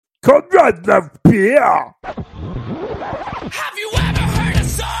Conrad love beer. Have you ever heard a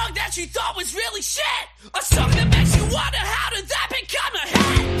song that you thought was really shit? A song that makes you wonder how did that become a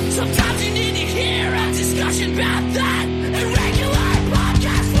hit? Sometimes you need to hear a discussion about that in regular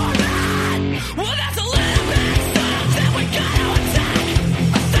podcast format. Well, that's a little bit of stuff that we gotta attack.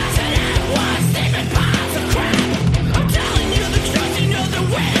 1,001 statement piles of crap. I'm telling you the truth, you know that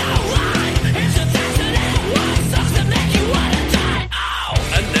we don't lie. Here's 1,001 songs that make you wanna die. Oh!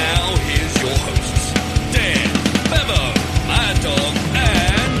 And now here's your hosts, Dan, Bevo, Mad Dog,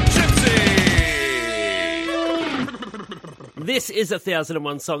 and Gypsy. This is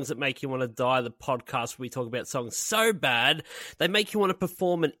 1,001 Songs That Make You Want to Die, the podcast where we talk about songs so bad they make you want to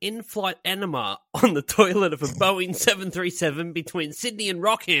perform an in-flight enema on the toilet of a Boeing 737 between Sydney and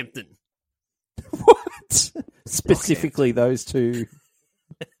Rockhampton. What? Specifically those two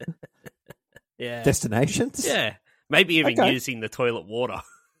Yeah. destinations? Yeah. Maybe even Okay. using the toilet water.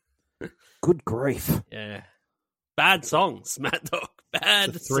 Good grief. Yeah. Bad songs, Mad Dog.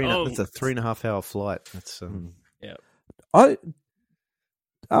 Bad It's songs. a 3.5 hour flight. That's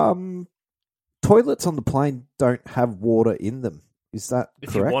Toilets on the plane don't have water in them. Is that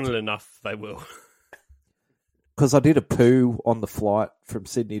If you correct? want it enough, they will. Because I did a poo on the flight from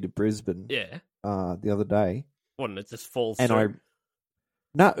Sydney to Brisbane Yeah. the other day, Wouldn't it just falls and through?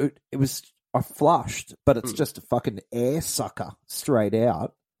 I flushed, but it's just a fucking air sucker straight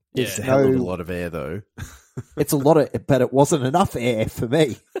out. Yeah. it's a hell of a No- lot of air, though. It's a lot of, but it wasn't enough air for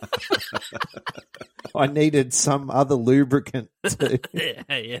me. I needed some other lubricant. Yeah,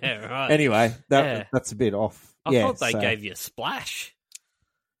 right. Anyway, Yeah. that's a bit off. I yeah, thought they so gave you a splash.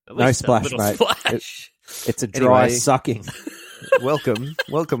 At No least splash, a little mate. splash. it's a dry Anyway. sucking. welcome,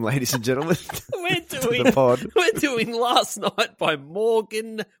 ladies and gentlemen, We're to doing the pod. We're doing Last Night by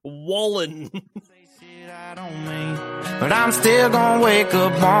Morgan Wallen. But I'm still gonna wake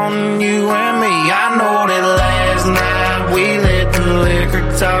up on you and me. I know that last night we let the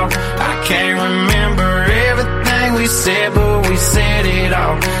liquor talk. I can't remember everything we said, but we said it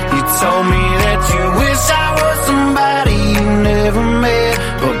all. You told me that you wish I was somebody you never met.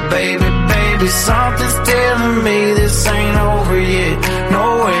 But baby, something's telling me this ain't over yet. No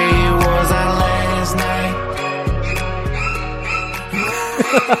way it was our last night.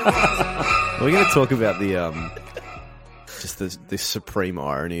 We're going to talk about the just the supreme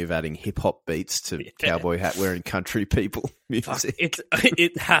irony of adding hip hop beats to cowboy hat wearing country people music.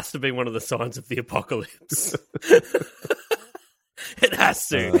 It has to be one of the signs of the apocalypse. It has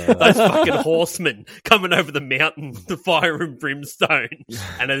to. Those fucking horsemen coming over the mountain, the fire and brimstone,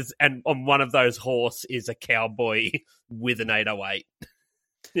 and on one of those horse is a cowboy with an 808.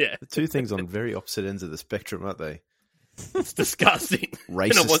 Yeah, The two things on very opposite ends of the spectrum, aren't they? it's disgusting. And I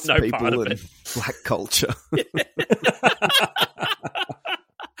want Racist no part people of and it. black culture.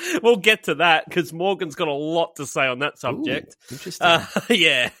 We'll get to that because Morgan's got a lot to say on that subject. Ooh, interesting.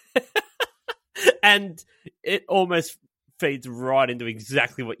 Yeah. And it almost feeds right into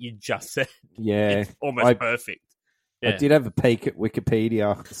exactly what you just said. Yeah, It's almost I- perfect. I Yeah. did have a peek at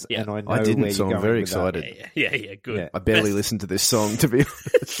Wikipedia, Yeah. and I know I didn't, where so you're I'm going very with that. excited. Yeah, good. Yeah. I barely listened to this song, to be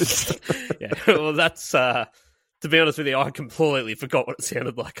honest. Yeah. Well, that's to be honest with you, I completely forgot what it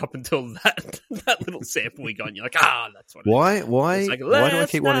sounded like up until that little sample we got. And you're like, that's what. Why It's like, why do I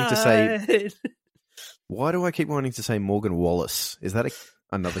keep wanting to say? "Last night." Why do I keep wanting to say Morgan Wallace? Is that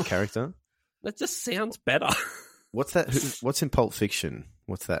another character? That just sounds better. What's that? What's in Pulp Fiction?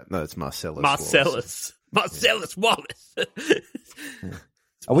 What's that? No, it's Marcellus. Marcellus Wallace.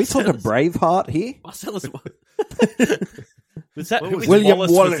 Are we talking Braveheart here? Marcellus Wallace. Was that William William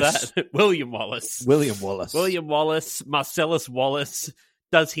Wallace? Wallace. Was that? William Wallace. William Wallace. William Wallace. Marcellus Wallace.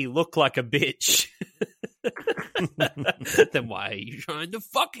 Does he look like a bitch? Then why are you trying to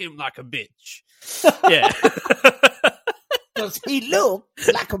fuck him like a bitch? Yeah. Does he look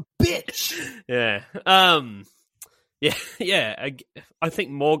like a bitch? Yeah. Yeah. I think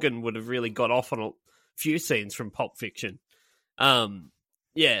Morgan would have really got off on a few scenes from Pulp Fiction.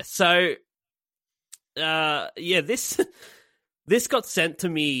 Yeah. So, yeah, this got sent to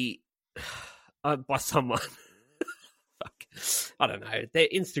me by someone. Fuck. I don't know. They're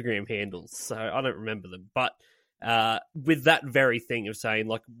Instagram handles, so I don't remember them. But with that very thing of saying,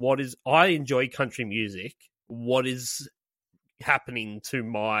 like, I enjoy country music. What is happening to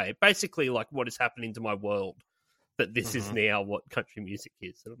basically like what is happening to my world, that this is now what country music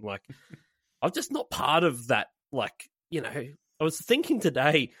is. And I'm like, I'm just not part of that. Like, I was thinking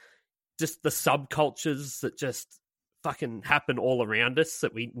today, just the subcultures that just fucking happen all around us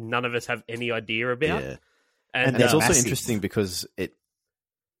that none of us have any idea about. Yeah. And And it's also massive. interesting because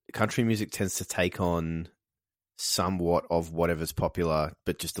country music tends to take on somewhat of whatever's popular,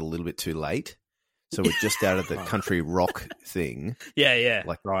 but just a little bit too late. So we're just out of the country rock thing, Yeah.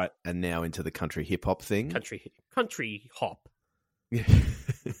 like Right. and now into the country hip hop thing. Country hop.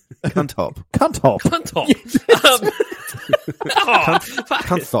 Cunt hop. Cunt hop. Cunt hop. Fuck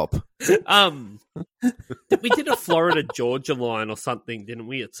Cunt it. hop. We did a Florida Georgia line or something, didn't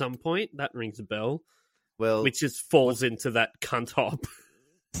we? At some point, that rings a bell. Well, Which just falls into that cunt hop.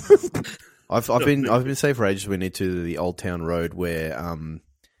 I've been saying for ages we need to the Old Town Road where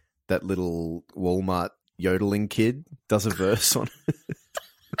that little Walmart yodeling kid does a verse on it.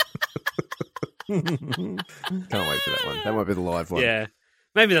 Can't wait for that one. That might be the live one. Yeah,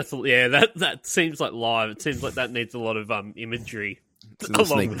 maybe that seems like live. It seems like that needs a lot of imagery. It's a little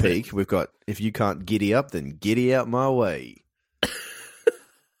along sneak with it. peek. We've got if you can't giddy up, then giddy out my way.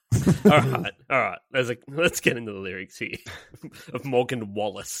 All right. Let's get into the lyrics here of Morgan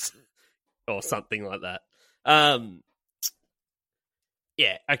Wallace or something like that.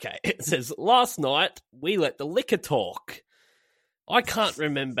 Yeah, okay. It says, last night we let the liquor talk. I can't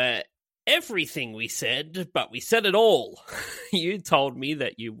remember everything we said, but we said it all. You told me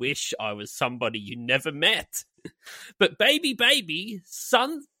that you wish I was somebody you never met. But baby,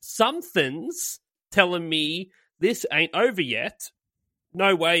 something's telling me this ain't over yet.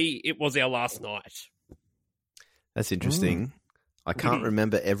 No way it was our last night. That's interesting. I can't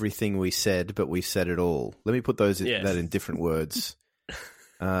remember everything we said, but we said it all. Let me put that in different words.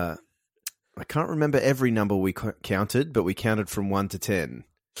 I can't remember every number we counted, but we counted from 1 to 10.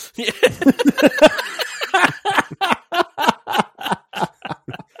 Yeah.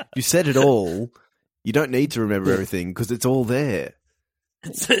 You said it all. You don't need to remember everything because it's all there.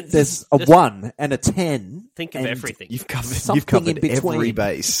 There's a 1 and a 10. Think of and everything. You've covered something in between. every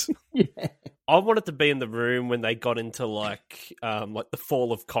base. Yeah. I wanted to be in the room when they got into like the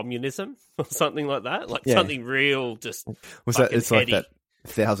fall of communism or something like that. Like something real, just Was that? It's heady. like that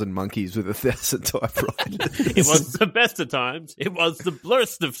 1,000 monkeys with 1,000 typewriters. It was the best of times. It was the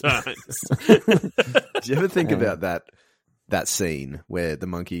blurst of times. Do you ever think about that scene where the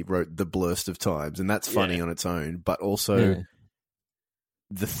monkey wrote the blurst of times, and that's funny on its own, but also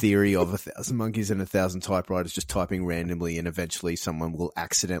the theory of 1,000 monkeys and 1,000 typewriters just typing randomly, and eventually someone will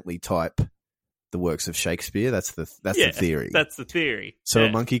accidentally type the works of Shakespeare. That's the theory. That's the theory. So a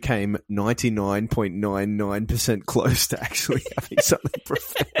monkey came 99.99% close to actually having something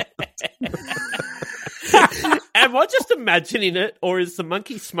profound. Am I just imagining it, or is the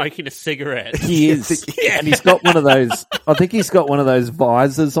monkey smoking a cigarette? He is. And he's got one of those, I think he's got one of those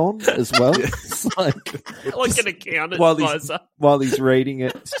visors on as well. It's like an accountant while visor. while he's reading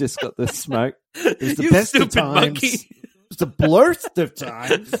it, it's just got the smoke. It was the You best of stupid times. monkey. It was the blurst of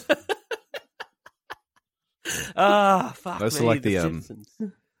times. Fuck I also me, like the the Simpsons.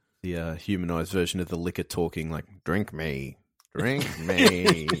 the humanized version of the liquor talking, like drink me.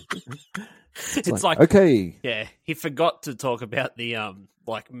 It's like okay. yeah, he forgot to talk about the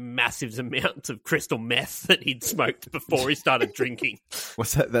like massive amounts of crystal meth that he'd smoked before he started drinking.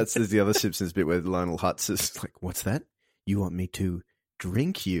 What's that? That's the other Simpsons bit where Lionel Hutz is like, "What's that? You want me to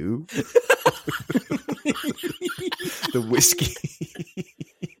drink you?" The whiskey.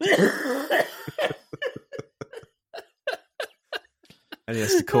 And he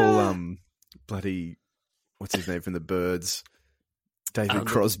has to call bloody what's his name from the Birds, David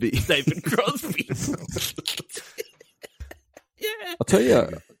Crosby. David Crosby. Yeah. I'll tell you,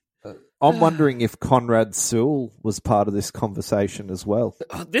 I'm wondering if Conrad Sewell was part of this conversation as well.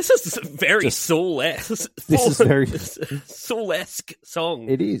 Oh, this is very Soul-esque. This is very Soul-esque song.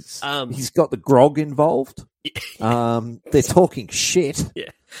 It is. He's got the grog involved. They're talking shit. Yeah.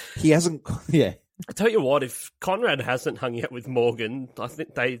 He hasn't. Yeah. I tell you what, if Conrad hasn't hung out with Morgan, I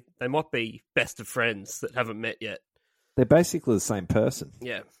think they might be best of friends that haven't met yet. They're basically the same person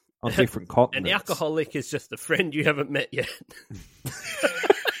Yeah. on different continents. An alcoholic is just a friend you haven't met yet.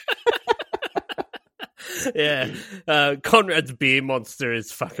 Yeah. Conrad's beer monster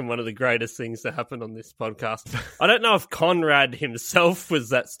is fucking one of the greatest things to happen on this podcast. I don't know if Conrad himself was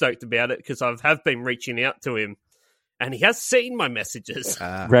that stoked about it, because I have been reaching out to him and he has seen my messages.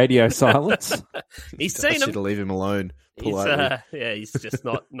 Radio silence. He's I seen should them. have leave him alone. He's, Politely. he's just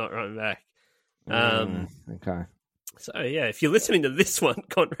not running back. Okay. So yeah, if you're listening to this one,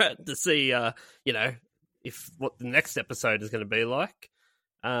 Conrad, to see, if what the next episode is going to be like,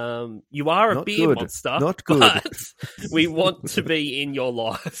 you are a Not beer good. monster. Not good. But we want to be in your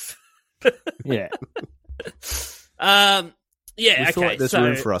life. Yeah. Yeah. We Okay. feel like there's so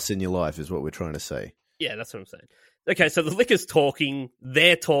room for us in your life, is what we're trying to say. yeah, that's what I'm saying. Okay, so the liquor's talking.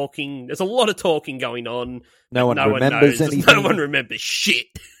 They're talking. There's a lot of talking going on. No one but remembers knows. anything. No one remembers shit.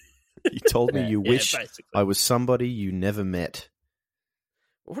 You told me you wish basically. I was somebody you never met.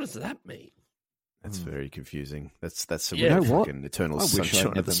 What does that mean? That's very confusing. That's some You know real what? fucking Eternal I wish I'd Sunshine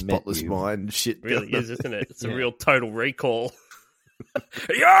of never the met Spotless you. Mind shit. It really is, isn't it? It's a Yeah. real Total Recall.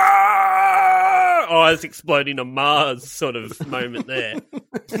 Yeah! Oh, I was exploding on Mars sort of moment there.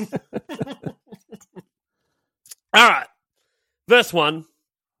 All right. Verse 1.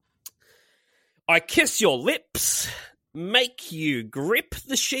 I kiss your lips, make you grip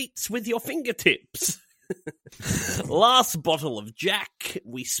the sheets with your fingertips. Last bottle of Jack,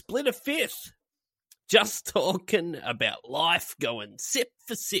 we split a fifth. Just talking about life, going sip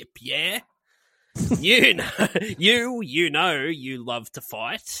for sip, yeah? You know, you love to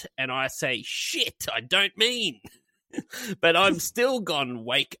fight, and I say, shit, I don't mean. But I'm still gonna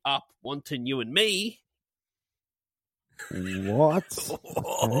wake up wanting you and me. What?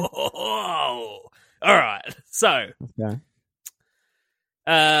 All right, so Okay.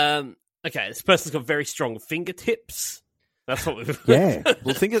 okay, this person's got very strong fingertips. That's what we've Yeah.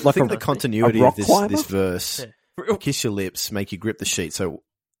 Well, think of Like the a continuity rock of climber? this verse. Yeah. Kiss your lips, make you grip the sheet. So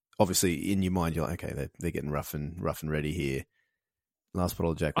obviously in your mind you're like, okay, they're getting rough and ready here. Last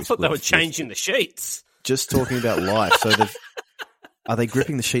bottle of Jack. I we thought they split were a fifth. changing the sheets. Just talking about life. So are they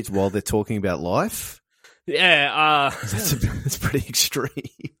gripping the sheets while they're talking about life? Yeah, That's pretty extreme.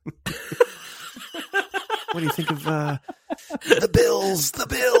 What do you think of the Bills? The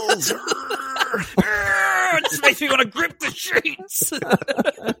Bills. it just makes me want to grip the sheets.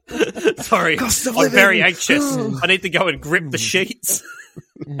 Sorry, Cost of I'm living. very anxious. I need to go and grip the sheets.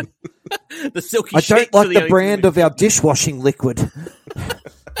 The silky I sheets don't like are the only brand thing of our dishwashing liquid.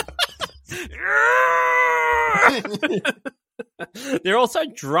 They're also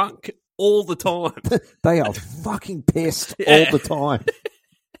drunk all the time. They are fucking pissed Yeah. all the time.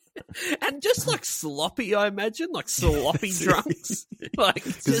 And just like sloppy, I imagine, like sloppy drunks. Like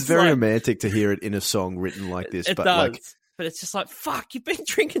Because it's just very like, romantic to hear it in a song written like this. it But does. like, But it's just like, fuck, you've been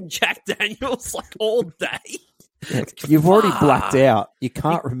drinking Jack Daniels like all day. You've already Fuck. blacked out. You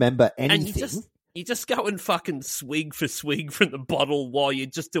can't remember And anything. you just go and fucking swig for swig from the bottle while you're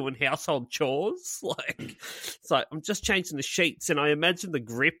just doing household chores. Like, it's like, I'm just changing the sheets, and I imagine the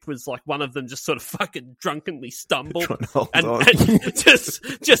grip was like one of them just sort of fucking drunkenly stumbled trying to hold and, on. and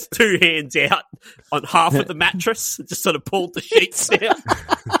just two hands out on half of the mattress, just sort of pulled the sheets down.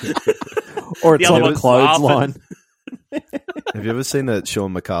 Or it's the on other a one's clothesline. Have you ever seen that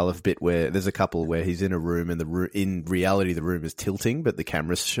Sean McAuliffe bit where there's a couple where he's in a room and in reality the room is tilting, but the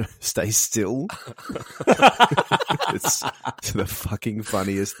camera stays still? It's the fucking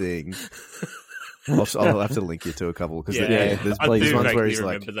funniest thing. I'll have to link you to a couple because there's I do ones where vaguely he's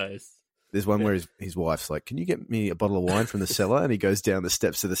like, remember those. there's one where his wife's like, "Can you get me a bottle of wine from the cellar?" And he goes down the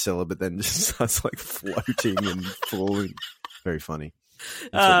steps of the cellar, but then just starts like floating and falling. Very funny.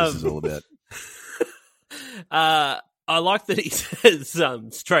 That's what this is all about. I like that he says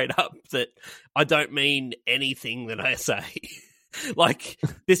straight up that I don't mean anything that I say. Like,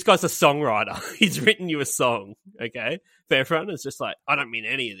 this guy's a songwriter. He's written you a song, okay? Fairfront is just like, I don't mean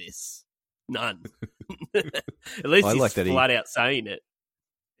any of this. None. At least I he's like that flat out saying it.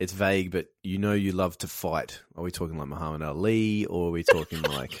 It's vague, but you know you love to fight. Are we talking like Muhammad Ali, or are we talking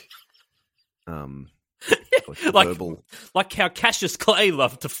like Like- verbal, Like how Cassius Clay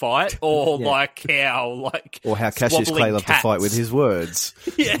loved to fight, or like how or how Cassius squabbling Clay loved to fight with cats. his words?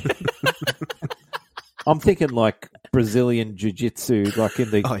 Yeah. I'm thinking like Brazilian jiu-jitsu, like in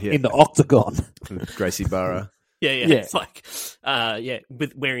the Oh, yeah. in the octagon. Gracie Barra. Yeah. Yeah. It's like,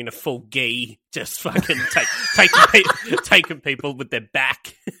 with wearing a full gi, just fucking taking people with their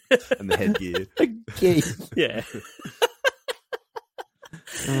back. And the headgear. Okay. Yeah.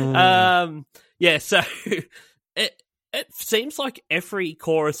 Yeah, so it seems like every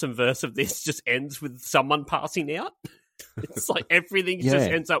chorus and verse of this just ends with someone passing out. It's like everything just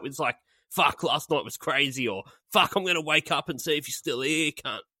ends up with like, fuck, last night was crazy, or fuck, I'm going to wake up and see if you're still here,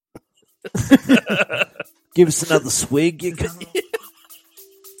 cunt. Give us another swig, you cunt.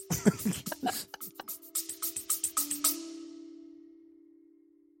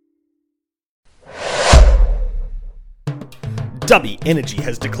 Dubby Energy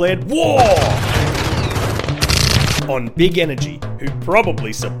has declared war on Big Energy, who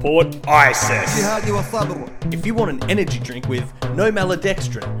probably support ISIS. If you want an energy drink with no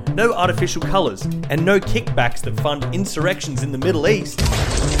maltodextrin, no artificial colours, and no kickbacks that fund insurrections in the Middle East,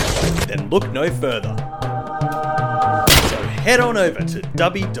 then look no further. So head on over to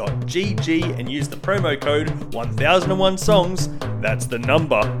dubby.gg and use the promo code 1001songs, that's the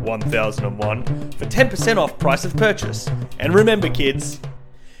number 1001, for 10% off price of purchase. And remember, kids,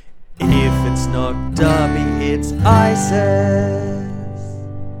 if it's not Dubby, it's ISIS.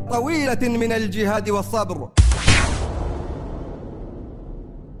 طويلة من الجهاد والصبر.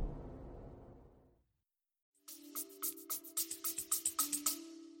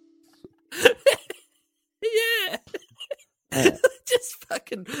 Yeah. Just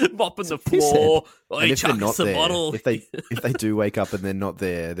fucking mopping the floor. Or And he if they're chucks not the there, bottle. if they do wake up and they're not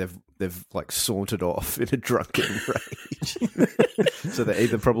there, they've like sauntered off in a drunken rage. So they're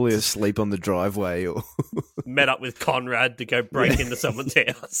either probably asleep on the driveway or Met up with Conrad to go break into someone's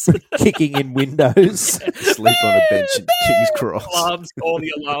house. Kicking in windows. sleep on a bench at King's Cross. All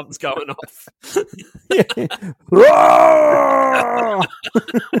the alarms going off. Roar!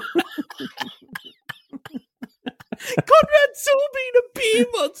 Conrad Sewell being a beer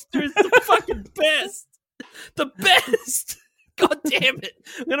monster is the fucking best. The best. God damn it.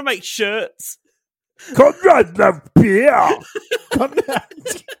 I'm going to make shirts. Conrad the beer. Conrad.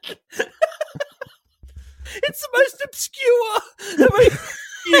 It's the most obscure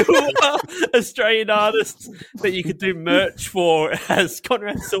Australian artist that you could do merch for as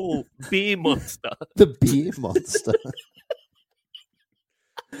Conrad Sewell, beer monster. The beer monster.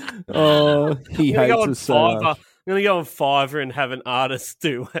 Oh, he I'm hates gonna us so much. I'm going to go on Fiverr and have an artist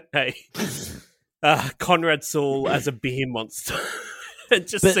do a Conrad Sewell as a beer monster and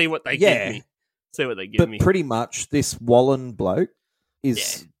just But, see what they yeah. give me. See what they give But me. pretty much this Wallen bloke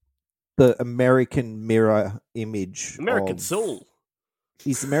is the American mirror image. American of, Sewell.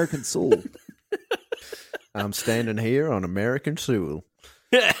 He's American Sewell. I'm standing here on American soil.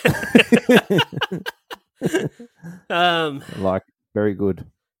 Like, very good.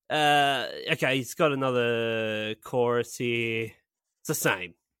 Okay, he's got another chorus here. It's the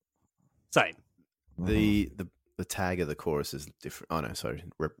same. The tag of the chorus is different. Oh no, sorry.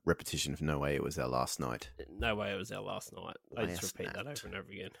 Repetition of No Way It Was Our Last Night. No way it was our last night. They just Last repeat that night. over and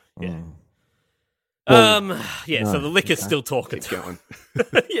over again. Mm. Yeah. So the liquor's still talking. Keep going.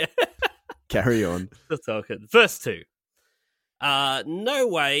 Yeah, Carry on. still talking. Verse 2. No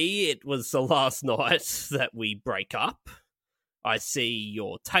way it was the last night that we break up. I see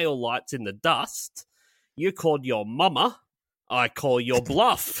your tail lights in the dust. You called your mama. I call your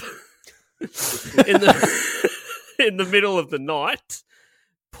bluff. In the middle of the night,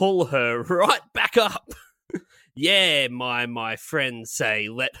 pull her right back up. Yeah, my friends say,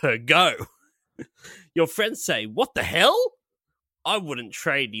 let her go. Your friends say, what the hell? I wouldn't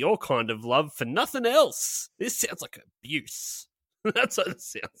trade your kind of love for nothing else. This sounds like abuse. That's what it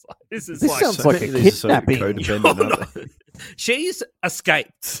sounds like. This Sounds like a These are so kidnapping. codependent, aren't they? She's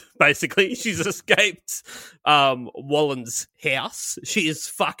escaped, basically. She's escaped Wallen's house. She has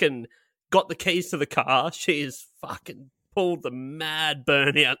fucking got the keys to the car. She has fucking pulled the mad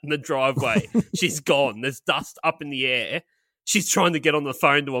burnout in the driveway. She's gone. There's dust up in the air. She's trying to get on the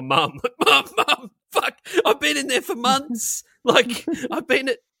phone to her mum. Like, Mum, fuck, I've been in there for months. Like, I've been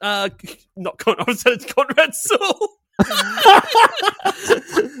at, not Conrad, I said it's Conrad Sewell.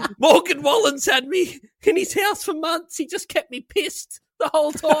 Morgan Wallen's had me in his house for months. He just kept me pissed the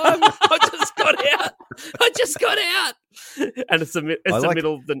whole time. I just got out. And it's the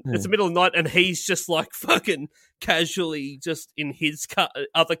middle of the night, and he's just like fucking casually just in his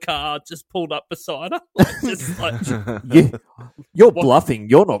other car, just pulled up beside her. Like, just like, You're bluffing.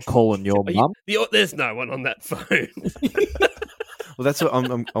 You're not calling your mum. there's no one on that phone. Well, that's what I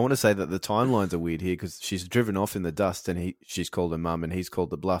want to say, that the timelines are weird here because she's driven off in the dust and she's called her mum and he's called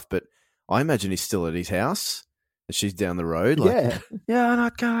the bluff. But I imagine he's still at his house and she's down the road. Like, I'm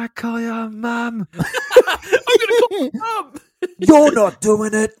not going to call your mum. I'm gonna call mum. You're not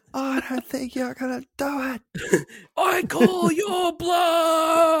doing it. I don't think you're going to do it. I call your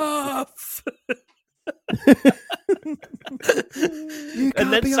bluff. You And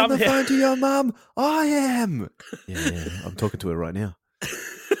can't then be on the somehow- phone to your mum. I am. Yeah, I'm talking to her right now.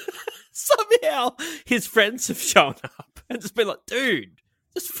 Somehow his friends have shown up and just been like, dude,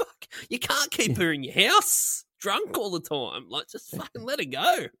 just fuck, you can't keep her in your house drunk all the time. Like, just fucking let her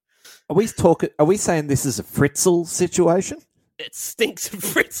go. Are we saying this is a Fritzl situation? It stinks of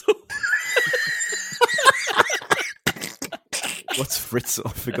Fritzl. What's Fritz? I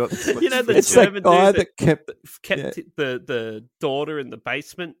forgot. You know, the It's that German guy dude that kept kept the daughter in the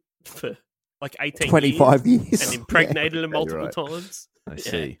basement for like 18 25 years years. and impregnated her you're multiple right. times. I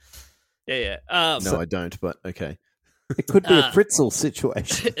see. Yeah. No, I don't, but okay. It could be a Fritzl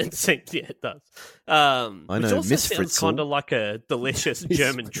situation. It seems, yeah, it does. I Which know also Miss sounds Fritzl. kind of like a delicious Miss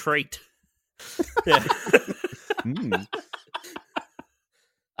German Fritzl. treat. Yeah.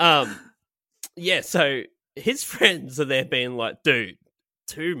 Yeah, so his friends are there being like, dude,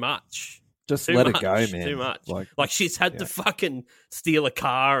 too much. Just Too let much, it go, man. Too much. Like, Like she's had to fucking steal a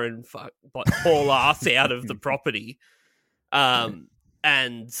car and haul ass out of the property.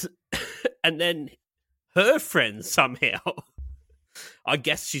 and then her friend somehow, I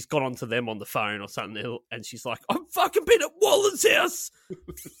guess she's got onto them on the phone or something, and she's like, "I've fucking been at Wallen's house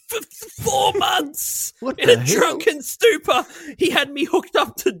for 4 months in a drunken stupor. He had me hooked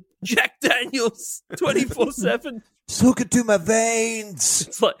up to Jack Daniels 24/7. Took it to my veins."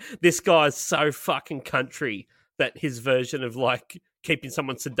 It's like, this guy's so fucking country that his version of like keeping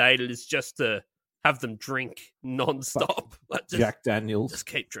someone sedated is just to have them drink non-stop. Like, Jack Daniels. Just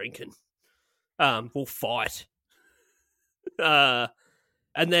keep drinking. We'll fight. And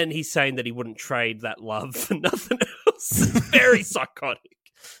then he's saying that he wouldn't trade that love for nothing else. It's very psychotic.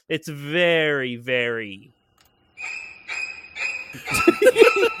 It's very, very...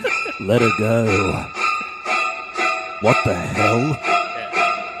 Let her go. What the hell? Yeah.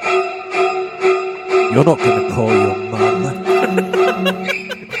 You're not going to call your mum.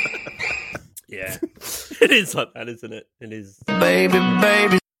 Yeah. It is like that, isn't it? It is. Baby,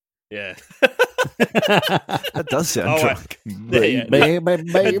 baby. Yeah. That does sound drunk. Yeah.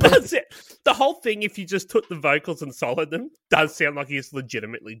 Baby. That's it. The whole thing, if you just took the vocals and soloed them, does sound like he's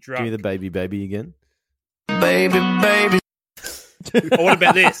legitimately drunk. Give me the baby again. Baby, baby. Or what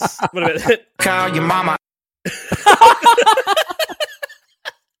about this? What about that? Call your mama.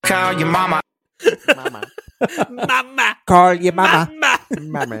 Call your mama. Mama. Call your mama.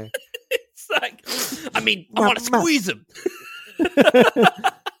 Mama. It's like, I mean, I want to squeeze him.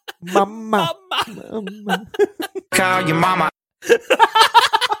 Mama. Mama. Call your mama.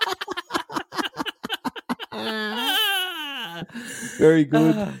 Very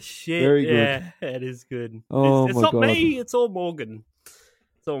good. Ah, shit. Very good. Yeah, it is good. Oh, it's my not God. me. It's all Morgan.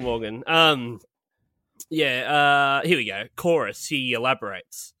 It's all Morgan. Here we go. Chorus. He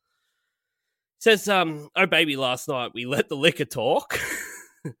elaborates. Says, "Oh baby, last night we let the liquor talk.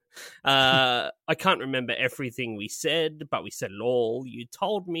 I can't remember everything we said, but we said it all. You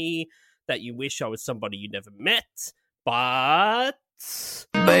told me that you wish I was somebody you never met, but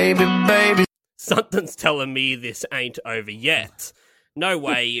Baby, baby. something's telling me this ain't over yet. No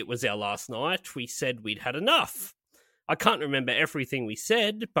way it was our last night. We said we'd had enough. I can't remember everything we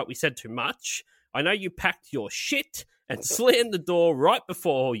said, but we said too much. I know you packed your shit and slammed the door right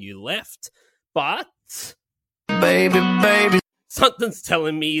before you left, but Baby, baby. something's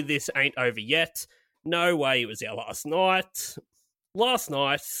telling me this ain't over yet. No way it was our last night. Last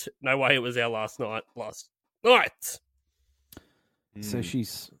night. No way it was our last night. Last night." So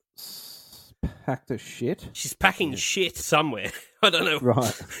she's packed her shit? She's packing shit somewhere. I don't know.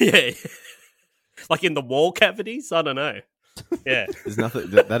 Right. Yeah. Like in the wall cavities? I don't know. Yeah. There's nothing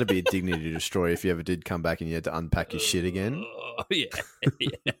that'd be a dignity destroyer if you ever did come back and you had to unpack your shit again. Oh, yeah.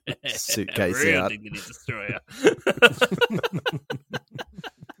 Yeah. Suitcase Real out. dignity destroyer.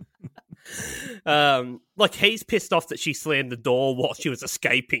 Like he's pissed off that she slammed the door while she was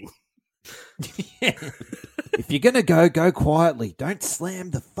escaping. If you're going to go quietly. Don't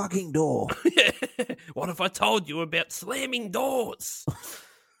slam the fucking door. What if I told you about slamming doors?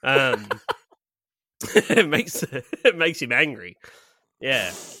 It makes him angry.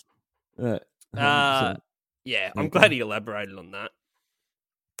 Yeah. 100%. Yeah, I'm glad he elaborated on that.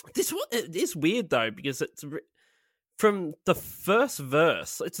 It is weird though, because it's from the first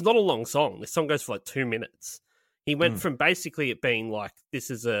verse. It's not a long song. This song goes for like 2 minutes. He went from basically it being like this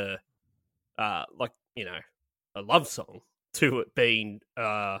is a like, you know, a love song to it being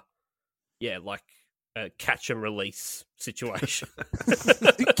like a catch and release situation.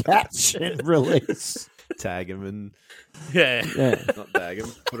 Catch and release. Tag him and Yeah. not tag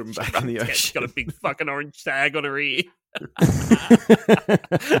him. Put him back in the Yeah, she's ocean. got a big fucking orange tag on her ear.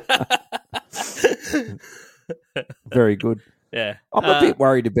 Very good. Yeah. I'm a bit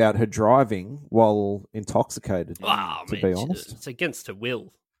worried about her driving while intoxicated, Oh, to man, be honest. it's against her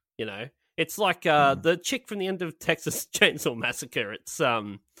will, you know. It's like the chick from the end of Texas Chainsaw Massacre. It's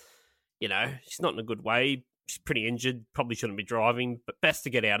you know, she's not in a good way. She's pretty injured. Probably shouldn't be driving, but best to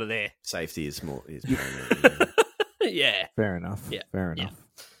get out of there. Safety is paramount. Yeah. Fair enough. Yeah, Fair yeah.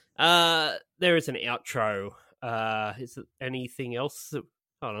 enough. There is an outro. Is there anything else?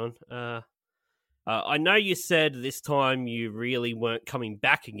 Hold on. I know you said this time you really weren't coming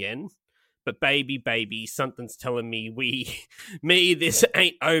back again, but baby, something's telling me this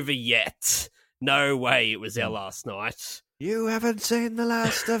ain't over yet. No way it was our last night. You haven't seen the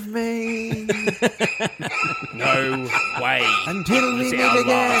last of me. No way. Until it was we our meet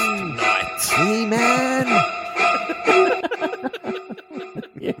last again. night. He-Man.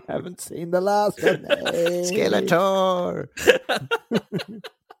 You haven't seen the last of me. Skeletor.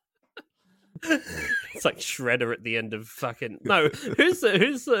 It's like Shredder at the end of fucking no. Who's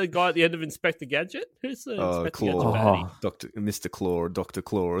the guy at the end of Inspector Gadget? Who's the Inspector Claw. Gadget baddie? Mr. Claw or Dr.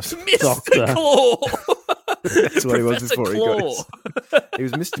 Claw or something. Mr. Claw. That's what he was Professor before Claw. he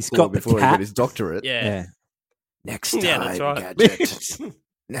was Mr. He's Claw got the before he cat. got his doctorate. Yeah. Next time, Yeah, that's right. Gadget.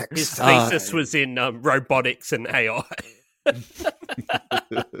 Next His time. thesis was in robotics and AI. Advanced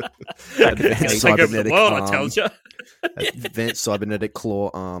Take over the cybernetic world, I arm. tells you. Advanced cybernetic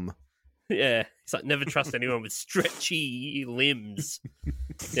claw arm. Yeah, it's like never trust anyone with stretchy limbs.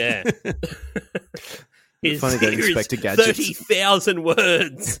 Yeah. Funny that Here is Inspector Gadget's- 30,000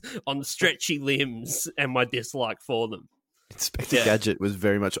 words on stretchy limbs and my dislike for them. Inspector Yeah. Gadget was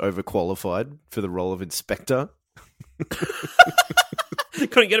very much overqualified for the role of inspector.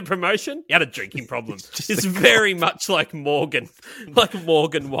 Couldn't get a promotion. He had a drinking problem. It's very much like Morgan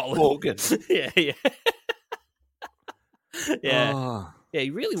Wallen. Morgan. Yeah. Yeah. Oh. Yeah, he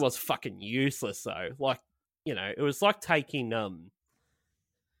really was fucking useless though. Like, you know, it was like taking who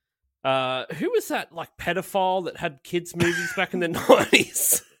was that like pedophile that had kids movies back in the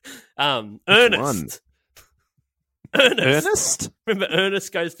 90s? Ernest. Ernest? Remember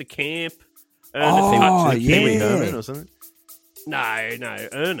Ernest Goes to Camp? Oh, Touches the yeah. Pee-wee Camp? Herman or something. No,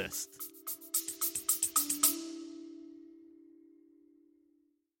 Ernest.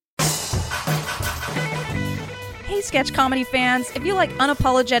 Hey, sketch comedy fans, if you like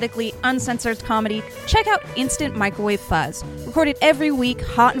unapologetically uncensored comedy, check out Instant Microwave Fuzz, recorded every week,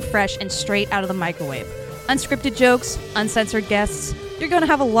 hot and fresh and straight out of the microwave. Unscripted jokes, uncensored guests, you're going to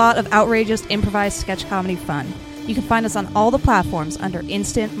have a lot of outrageous improvised sketch comedy fun. You can find us on all the platforms under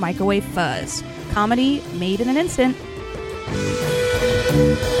Instant Microwave Fuzz. Comedy made in an instant.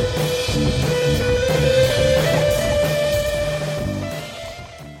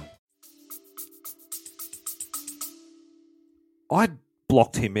 I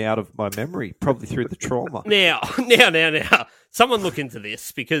blocked him out of my memory, probably through the trauma. Now. Someone look into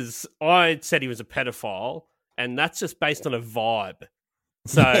this because I said he was a pedophile, and that's just based on a vibe.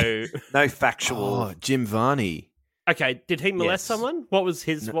 So, No factual. Oh, Jim Varney. okay, did he molest Yes. someone? What was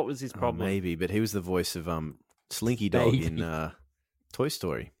his No. problem? Maybe, but he was the voice of Slinky Dog Maybe. in Toy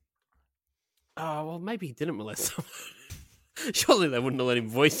Story. Oh, well, maybe he didn't molest someone. Surely they wouldn't have let him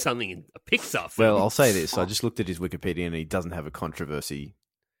voice something in a Pixar film. Well, I'll say this. I just looked at his Wikipedia and he doesn't have a controversy.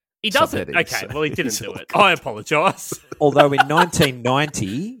 he doesn't. subheading, Okay, so well, he didn't it's do all it. I apologise. Although in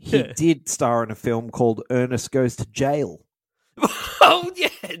 1990, he Yeah. did star in a film called Ernest Goes to Jail. Oh, yeah,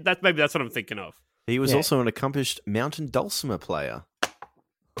 maybe that's what I'm thinking of. He was Yeah. also an accomplished mountain dulcimer player.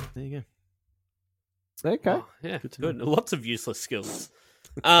 There you go. Okay. Oh, yeah, Good to good. know. Lots of useless skills.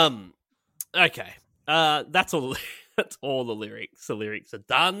 Okay. That's all. That's all the lyrics. The lyrics are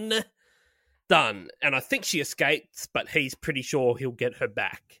done. And I think she escaped, but he's pretty sure he'll get her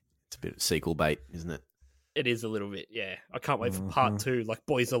back. It's a bit of sequel bait, isn't it? It is a little bit, yeah. I can't wait for part 2, like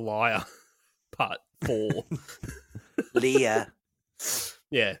Boy's a Liar, part 4. Leah.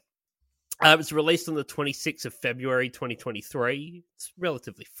 Yeah. It was released on the 26th of February, 2023. It's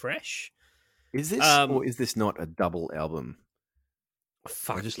relatively fresh. Is this or is this not a double album?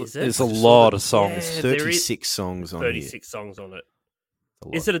 Fuck, just is looked- it? There's a lot of songs. Yeah, there is 36 songs on here. 36 songs on it. A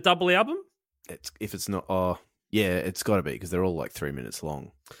lot. Is it a double album? If it's not, oh yeah, it's got to be because they're all like 3 minutes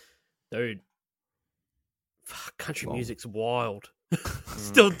long. Dude. Fuck, country Long. music's wild.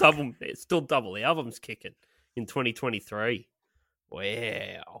 Still double albums kicking in 2023.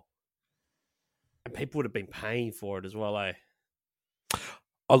 Wow. And people would have been paying for it as well, eh?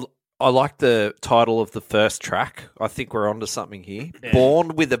 I like the title of the first track. I think we're onto something here. Yeah.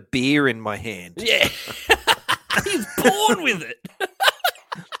 Born with a beer in my hand. Yeah. He's born with it.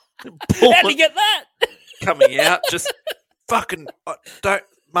 How'd he get that? Coming out, just fucking don't.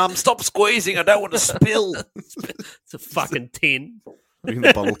 Mum, stop squeezing. I don't want to spill. It's a fucking tin. You think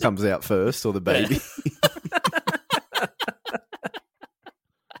the bottle comes out first or the baby?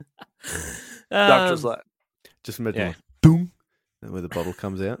 Doctor's like, Just imagine, Yeah. like, boom, and where the bottle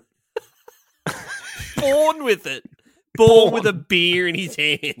comes out. Born with it. Born with a beer in his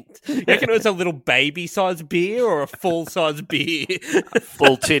hand. You reckon it was a little baby-sized beer or a full-sized beer?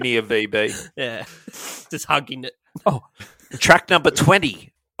 full tinny of VB. Yeah. Just hugging it. Oh, track number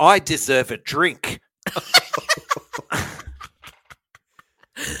 20. I deserve a drink.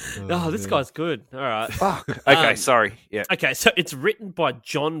 Oh, this guy's good. All right. Fuck. Okay, Um, sorry. Yeah. Okay, so it's written by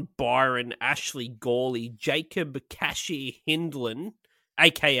John Byron, Ashley Gawley, Jacob Cashy Hindlin,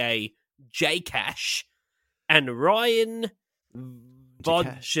 a.k.a. J Cash, and Ryan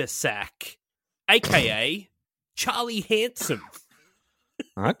Vodjasak, a.k.a. Charlie Handsome.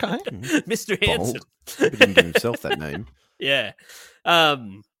 Okay. Mr. Handsome. Bold. He didn't give himself that name. Yeah.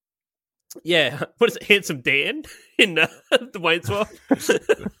 Yeah, what is it? Handsome Dan in the Wayne's World.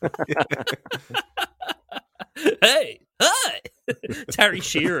 Hey, hi, Terry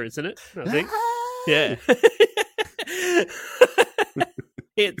Shearer, isn't it? I think. Yeah.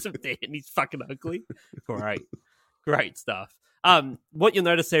 Handsome Dan, he's fucking ugly. Great stuff. What you'll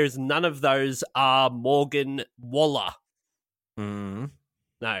notice there is none of those are Morgan Waller. No,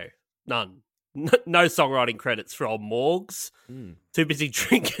 none. No songwriting credits for old Morgs. Too busy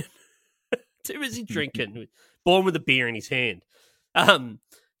drinking. Born with a beer in his hand.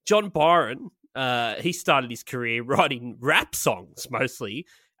 John Byron, he started his career writing rap songs mostly,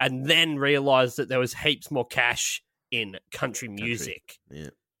 and then realised that there was heaps more cash in country music.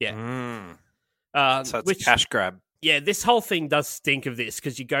 Yeah. So it's a cash grab. Yeah, this whole thing does stink of this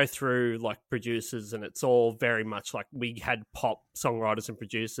because you go through like producers and it's all very much like we had pop songwriters and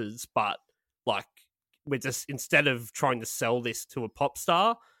producers, but like we're just, instead of trying to sell this to a pop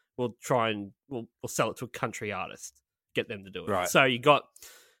star, we'll sell it to a country artist, get them to do it. Right. So you got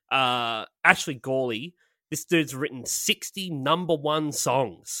Ashley Gawley. This dude's written 60 number one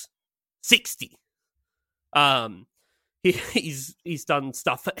songs. 60. He's done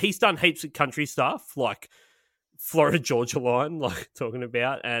stuff. He's done heaps of country stuff like Florida Georgia Line, like talking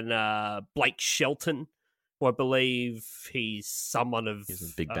about, and Blake Shelton, who I believe he's someone of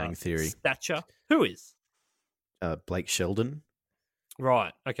Big Bang Theory stature. Who is? Blake Sheldon.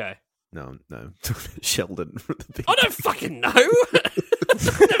 Right. Okay. No, Sheldon. I don't fucking know.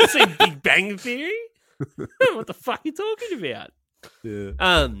 I've never seen Big Bang Theory. What the fuck are you talking about?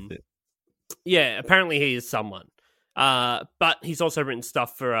 Yeah. Apparently he is someone. But he's also written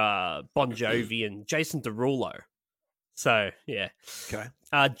stuff for Bon Jovi and Jason Derulo. So yeah. Okay.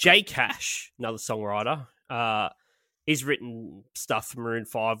 Jay Cash, another songwriter. He's written stuff for Maroon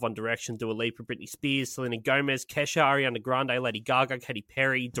 5, One Direction, Dua Lipa, Britney Spears, Selena Gomez, Kesha, Ariana Grande, Lady Gaga, Katy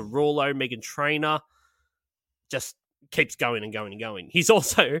Perry, Derulo, Meghan Trainor. Just keeps going and going and going. He's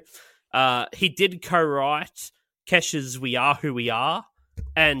also he did co-write Kesha's "We Are Who We Are"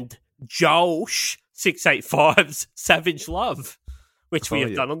 and Josh 685's "Savage Love," which we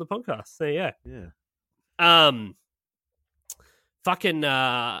have done on the podcast. So yeah. Fucking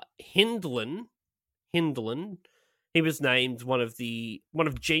Hindlin. He was named one of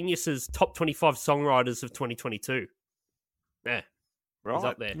Genius's top 25 songwriters of 2022. Yeah, Right. he's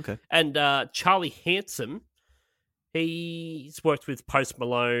up there. Okay. And Charlie Handsome, he's worked with Post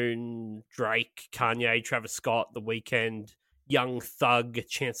Malone, Drake, Kanye, Travis Scott, The Weeknd, Young Thug,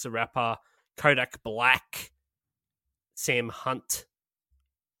 Chance the Rapper, Kodak Black, Sam Hunt,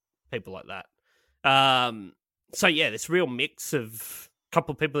 people like that. So yeah, this real mix of a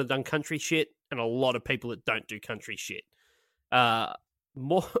couple of people that have done country shit and a lot of people that don't do country shit.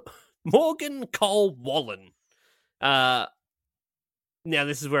 Morgan Cole Wallen. Now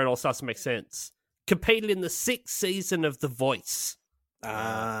this is where it all starts to make sense. Competed in the 6th season of The Voice.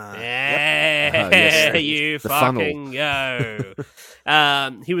 Ah. Yeah, yes. you The fucking go.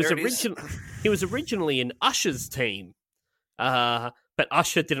 He was originally in Usher's team, but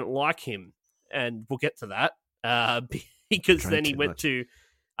Usher didn't like him, and we'll get to that because then he went to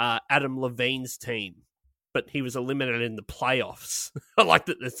Adam Levine's team, but he was eliminated in the playoffs. I like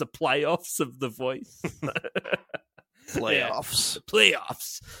that there's the playoffs of The Voice. Playoffs.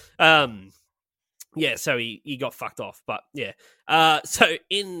 Playoffs. Yeah, so he got fucked off, but yeah. So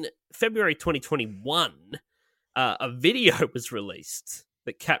in February 2021, a video was released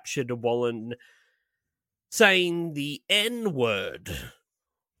that captured Wallen saying the N-word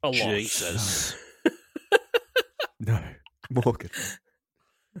a lot. Jesus. No, Morgan.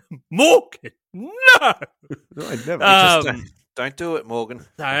 Morgan, no! No, I never. Just don't do it, Morgan.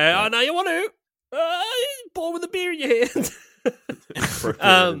 No, I know you want to. Born with a beer in your hand.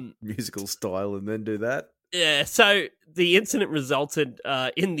 Musical style, and then do that. Yeah, so the incident resulted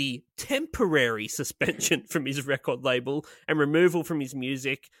in the temporary suspension from his record label and removal from his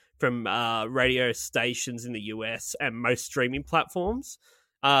music from radio stations in the US and most streaming platforms.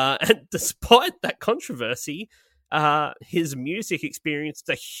 And despite that controversy, his music experienced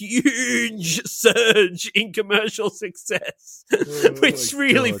a huge surge in commercial success, which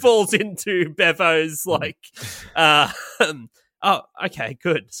really falls into Bevo's like, oh, okay,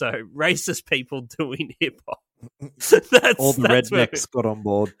 good. So racist people doing hip hop. All the rednecks got on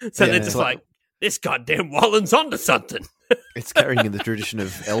board. So they're just like, this goddamn Wallen's onto something. It's carrying in the tradition of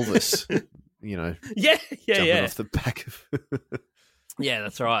Elvis, jumping off the back of. Yeah,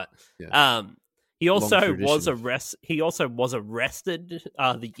 that's right. Yeah. He also tradition. was arrested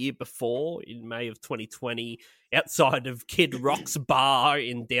the year before in May of 2020 outside of Kid Rock's bar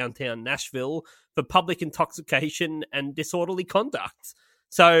in downtown Nashville for public intoxication and disorderly conduct.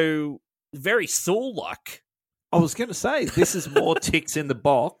 So very Soul-like. I was going to say, this is more ticks in the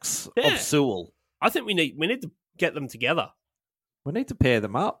box Yeah. of Sewell. I think we need to get them together. We need to pair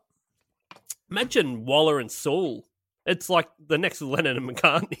them up. Imagine Waller and Soul. It's like the next Lennon and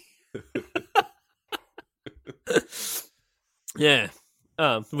McCartney. Yeah.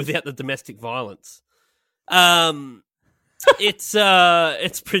 Without the domestic violence.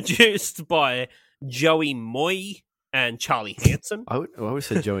 It's produced by Joey Moy and Charlie Hanson. I always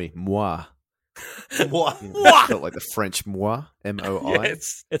said Joey Moi. What? Felt like the French moi, M-O-I.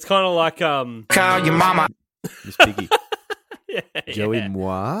 It's kind of like Call your mama. Miss Piggy. yeah, Joey yeah.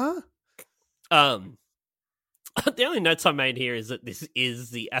 Moi? The only notes I made here is that this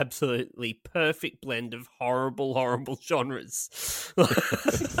is the absolutely perfect blend of horrible genres.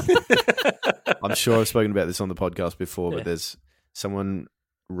 I'm sure I've spoken about this on the podcast before, Yeah. but there's someone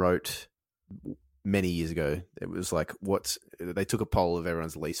wrote many years ago. It was like, they took a poll of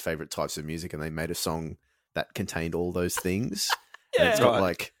everyone's least favorite types of music, and they made a song that contained all those things. And it's got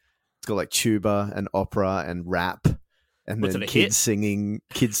like tuba and opera and rap, and Was then it a kids singing,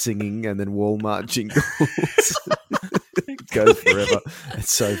 and then Walmart jingles. It goes forever.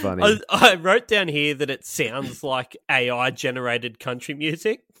 It's so funny. I wrote down here that it sounds like AI generated country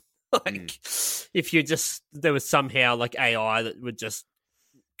music. Like if there was somehow like AI that would just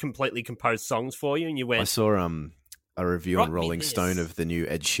completely compose songs for you, and you I went, saw a review Write on me Rolling this. Stone of the new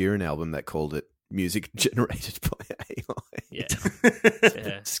Ed Sheeran album that called it music generated by AI. yeah.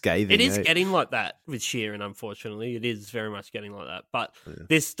 Yeah. Scathing. It is eh? getting like that with Sheeran, unfortunately. It is very much getting like that. But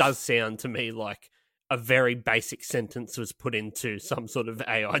this does sound to me like a very basic sentence was put into some sort of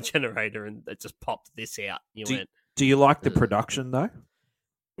AI generator and it just popped this out. You went, Do you like the production, though?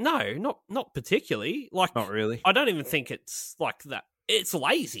 no, not particularly. Like, Not really. I don't even think it's like that. It's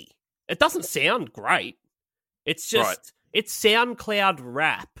lazy. It doesn't sound great. It's just, it's SoundCloud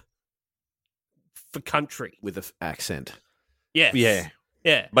rap for country. With an accent. Yes. Yeah.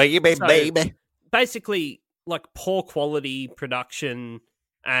 Yeah. Baby, So- baby. Basically, like poor quality production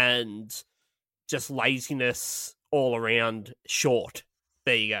and just laziness all around short.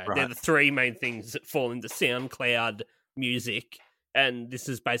 There you go. Right. They're the three main things that fall into SoundCloud music, and this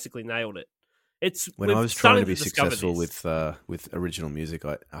has basically nailed it. When we've I was trying to started be discover successful this. with original music,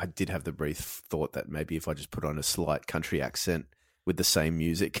 I did have the brief thought that maybe if I just put on a slight country accent with the same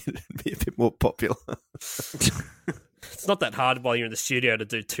music, it'd be a bit more popular. It's not that hard while you're in the studio to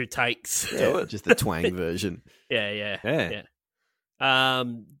do 2 takes. Yeah, just the twang version. Yeah.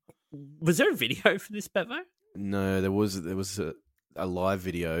 Was there a video for this, Bevo? No, there was a live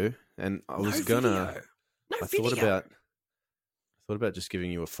video, and I was No I video. thought about just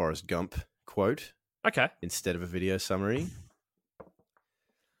giving you a Forrest Gump quote Okay. instead of a video summary.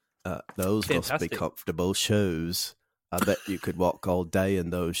 Those must be Fantastic. comfortable shoes. I bet you could walk all day in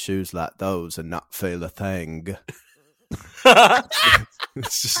those shoes like those and not feel a thing.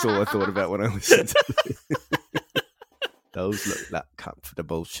 It's just all I thought about when I listened to it. Those look like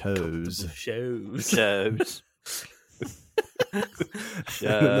comfortable shoes. Shows. Shows. And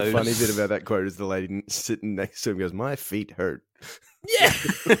then the funny bit about that quote is the lady sitting next to him goes, "My feet hurt." Yeah.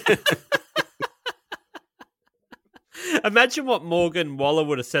 Imagine what Morgan Waller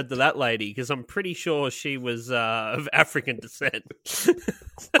would have said to that lady, because I'm pretty sure she was of African descent.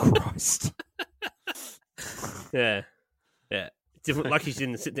 Christ. Yeah. Lucky she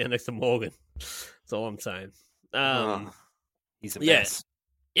didn't sit down next to Morgan. That's all I'm saying. He's a yeah. mess.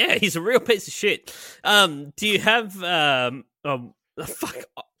 Yeah, he's a real piece of shit. Do you have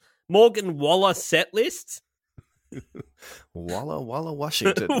Morgan Waller set list? Walla Walla,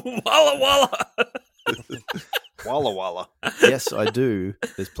 Washington. Walla Walla. Walla Walla. Yes, I do.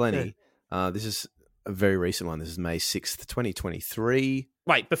 There's plenty. This is a very recent one. This is May 6th, 2023.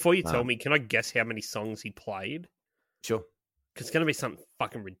 Wait, before you tell me, can I guess how many songs he played? Sure. Because it's going to be something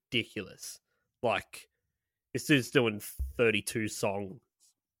fucking ridiculous. Like, this dude's doing 32 song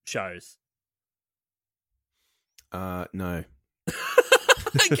shows. No.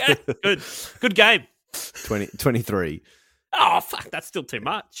 Okay, good game. 23. Oh, fuck, that's still too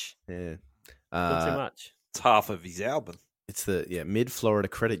much. Yeah. Still too much. It's half of his album. It's the Mid Florida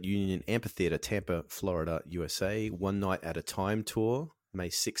Credit Union Amphitheater, Tampa, Florida, USA. One Night at a Time tour, May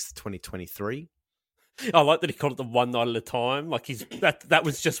 6th, 2023. I like that he called it the one night at a time. Like that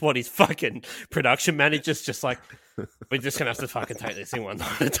was just what his fucking production manager's just like, we're just gonna have to fucking take this thing one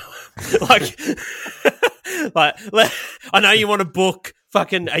night at a time. like I know you want to book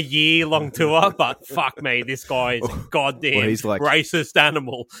fucking a year-long tour, but fuck me, this guy is a goddamn he's like- racist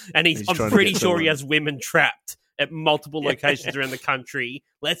animal, and he's I'm trying to pretty get sure he someone- has women trapped at multiple locations around the country.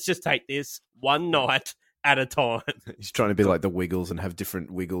 Let's just take this one night at a time. He's trying to be like the Wiggles and have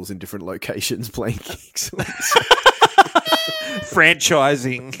different Wiggles in different locations playing gigs.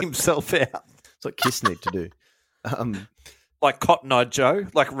 Franchising himself out. It's what Kiss need to do. Like Cotton Eye Joe,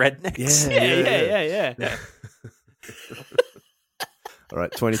 like rednecks. Yeah. All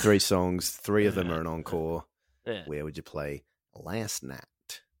right, 23 songs. 3 of them are an encore. Yeah. Where would you play Last Night?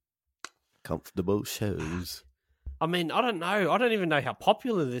 Comfortable shows. I mean, I don't know. I don't even know how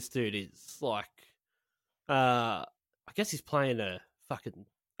popular this dude is. Like, I guess he's playing a fucking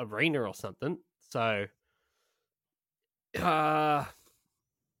arena or something. So,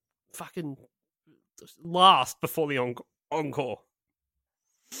 fucking last before the encore.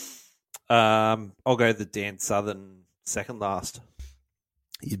 I'll go the Dan Southern second last.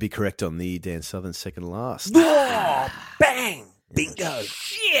 You'd be correct on the Dan Southern second last. Oh, bang! Bingo!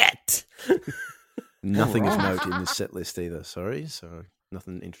 Shit! Nothing of note in this set list either, sorry. So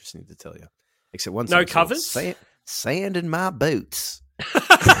nothing interesting to tell you. Except one No song covers? called Sand in My Boots.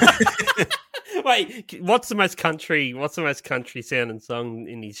 Wait, what's the most country sounding song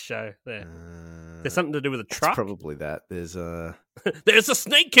in his show there? There's something to do with a truck? It's probably that. There's There's a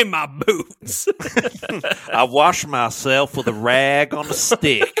snake in my boots. I wash myself with a rag on a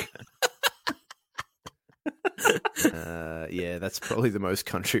stick. yeah, that's probably the most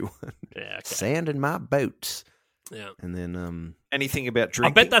country one. Yeah, okay. Sand in My Boots. Yeah. And then Anything about I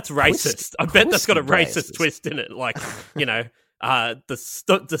drinking? bet that's racist. I bet that's got a Twisted racist glasses. twist in it. Like,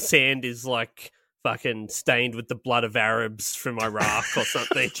 the sand is like fucking stained with the blood of Arabs from Iraq or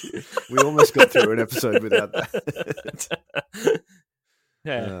something. we almost got through an episode without that.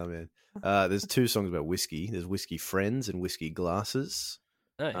 Yeah. Oh man. There's 2 songs about whiskey. There's Whiskey Friends and Whiskey Glasses.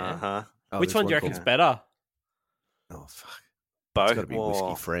 Oh, yeah. Uh-huh. Oh, Which there's one do you reckon's called- better? Oh fuck. Both. It's got to be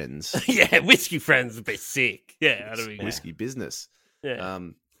Whiskey Friends. Yeah, Whiskey Friends would be sick. Yeah, that'd be Whiskey Business. Yeah.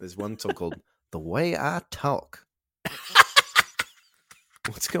 There's one song called "The Way I Talk."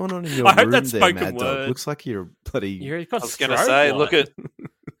 What's going on in your I hope room that's there, spoken Mad Dog? word. Looks like you're bloody You've got I was going to strobe say, light. look at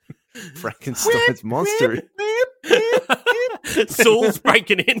Frankenstein's monster. Saul's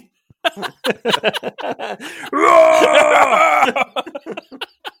breaking in.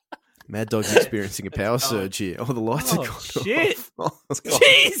 Mad Dog's experiencing a power surge here. Oh, the lights are Oh, gone shit. off.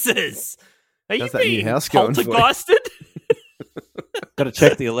 Jesus! Are you How's that new being house going for you? poltergeisted? got to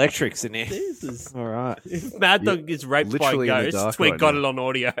check the electrics in here. Jesus. All right. If Mad Dog is raped by literally in the ghosts, dark we right got now. it on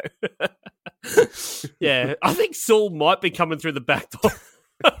audio. Yeah, I think Saul might be coming through the back door.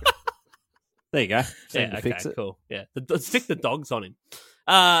 There you go. Seem Yeah, to okay, fix it. cool. Yeah, stick the dogs on him.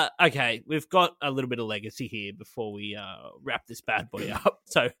 Okay, we've got a little bit of legacy here before we wrap this bad boy up.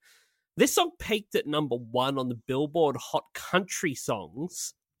 So, this song peaked at number 1 on the Billboard Hot Country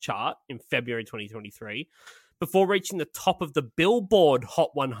Songs chart in February 2023, before reaching the top of the Billboard Hot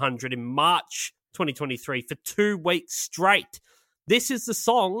 100 in March 2023 for 2 weeks straight. This is the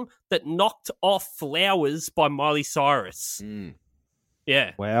song that knocked off Flowers by Miley Cyrus.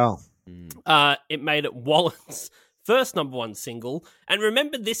 Yeah. Wow. It made it Wallen's first number 1 single. And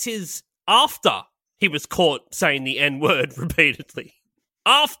remember, this is after he was caught saying the N-word repeatedly.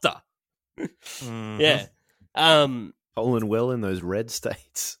 After. Yeah. Polling well in those red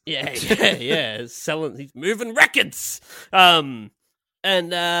states. Yeah. He's moving records. It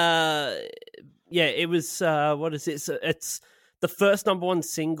was, what is it? It's the first number 1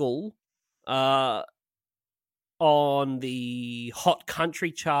 single on the Hot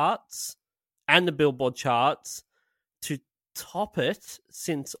Country charts and the Billboard charts to top it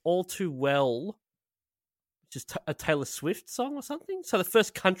since All Too Well, which is a Taylor Swift song or something. So the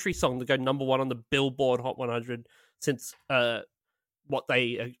first country song to go number 1 on the Billboard Hot 100 since what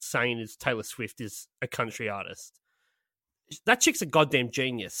they are saying is Taylor Swift is a country artist. That chick's a goddamn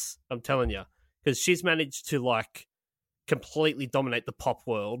genius, I'm telling you, because she's managed to like completely dominate the pop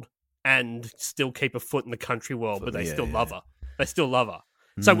world and still keep a foot in the country world, but they still love her. They still love her.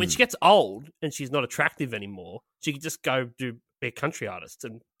 So when she gets old and she's not attractive anymore, she can just go be a country artist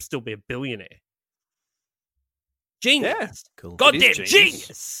and still be a billionaire. Genius. Yeah. Cool. Goddamn It is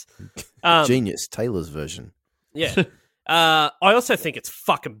genius. Genius, Taylor's version. Yeah. I also think it's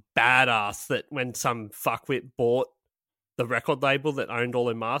fucking badass that when some fuckwit bought the record label that owned all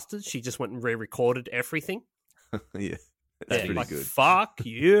her masters, she just went and re-recorded everything. Yeah. That's pretty like, good. Fuck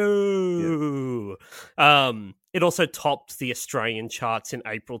you. It also topped the Australian charts in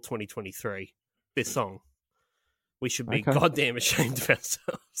April 2023. This song. We should be goddamn ashamed of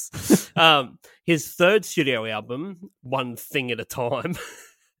ourselves. His third studio album, One Thing at a Time.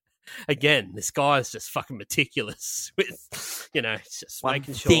 Again, this guy is just fucking meticulous with it's just One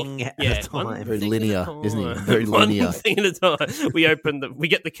making thing sure. at a time. one Very thing linear, at a isn't he? time. Very One linear. thing at a time. We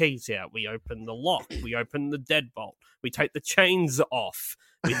get the keys out. We open the lock. We open the deadbolt. We take the chains off.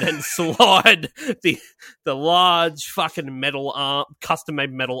 We then slide the large fucking metal arm, custom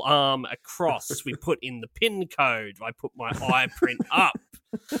made metal arm across. We put in the pin code. I put my eye print up.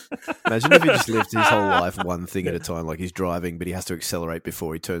 Imagine if he just lived his whole life one thing at a time, like he's driving, but he has to accelerate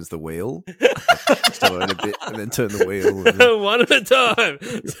before he turns the wheel. Accelerate a bit and then turn the wheel. And then... One at a time.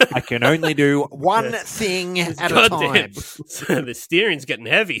 I can only do one thing at a Goddamn. time. So the steering's getting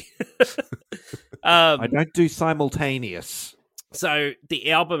heavy. I don't do simultaneous. So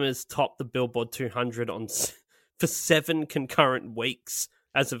the album has topped the Billboard 200 for 7 concurrent weeks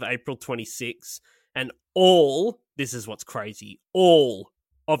as of April 26, and this is what's crazy, all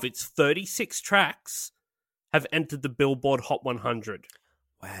of its 36 tracks have entered the Billboard Hot 100.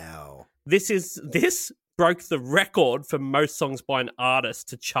 Wow. This broke the record for most songs by an artist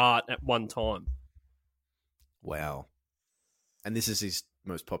to chart at one time. Wow. And this is his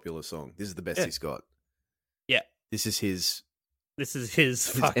most popular song. This is the best Yeah. he's got. Yeah. This is his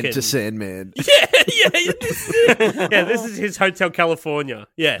fucking... Enter Sandman. Yeah, this is his Hotel California.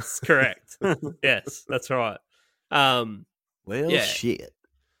 Yes, correct. Yes, that's right. Well, yeah. shit.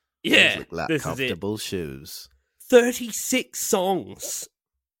 Yeah, Those look like this is it. comfortable shoes. 36 songs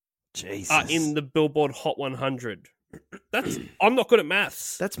Jesus. are in the Billboard Hot 100. I'm not good at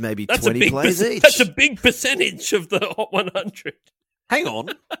maths. That's maybe That's 20 plays each. That's a big percentage of the Hot 100. Hang on.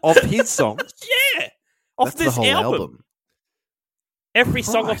 Of his songs? Yeah, off That's this the whole album. album. Every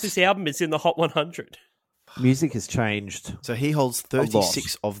song off Christ. this album is in the Hot 100. Music has changed. So he holds lot.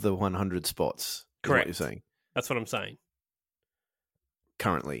 36 of the 100 spots. Is Correct. What you're saying. That's what I'm saying.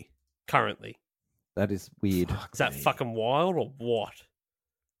 Currently. That is weird. Is that fucking wild or what?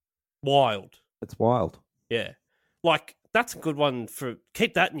 Wild. It's wild. Yeah. Like, that's a good one for...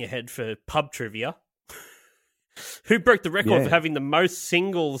 Keep that in your head for pub trivia. Who broke the record Yeah. for having the most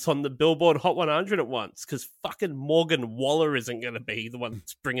singles on the Billboard Hot 100 at once? Because fucking Morgan Waller isn't going to be the one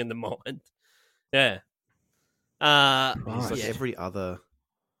that's bringing them on. Yeah. He's like every other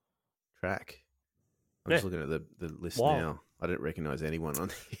track. I'm just Yeah. looking at the list Wow. now. I don't recognize anyone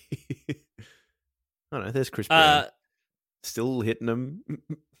on here. I don't know. There's Chris Brown. Still hitting them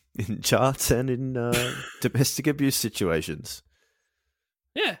in charts and in domestic abuse situations.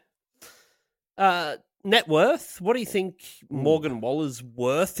 Yeah. Net worth. What do you think Morgan Waller's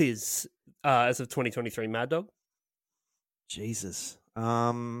worth is as of 2023, Mad Dog? Jesus.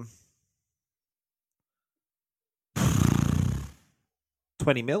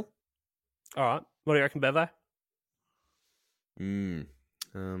 20 mil? All right. What do you reckon, Bevo? I'm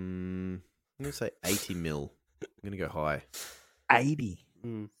going to say 80 mil. I'm going to go high. 80.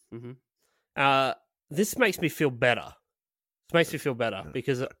 Mm-hmm. This makes me feel better. This makes me feel better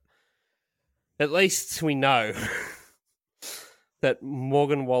because at least we know that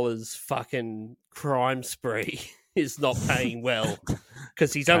Morgan Waller's fucking crime spree is not paying well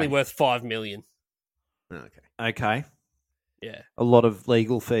because he's only worth $5 million. Okay. Okay. Yeah. A lot of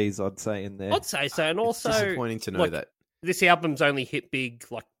legal fees, I'd say, in there. I'd say so. And It's also, disappointing to know like, that. this album's only hit big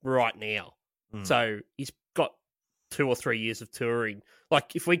like right now. Mm. So he's got 2 or 3 years of touring.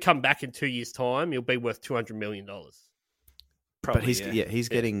 Like if we come back in 2 years' time, he'll be worth $200 million. Probably, But he's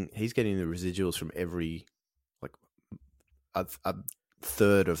getting the residuals from every like a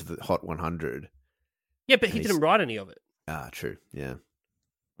third of the Hot 100. Yeah, but he And didn't write any of it. Ah, true. Yeah.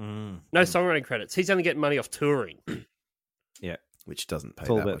 Mm. No songwriting credits. He's only getting money off touring. Yeah. Which doesn't pay It's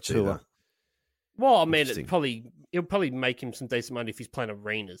all that about much tour. either. Well, I mean, Interesting. it'll probably make him some decent money if he's playing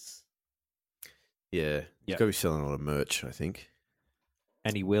arenas. Yeah. He's Yeah. got to be selling a lot of merch, I think.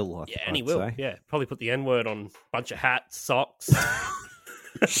 And he will, Yeah, and he I'd will. say. Yeah, probably put the N-word on a bunch of hats, socks.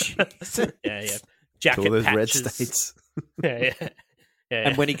 yeah. Jacket To all those red patches. states. Yeah.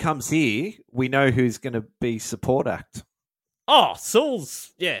 And when he comes here, we know who's going to be support act. Oh,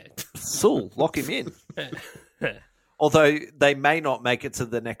 Saul's. Yeah. Saul, lock him in. Although they may not make it to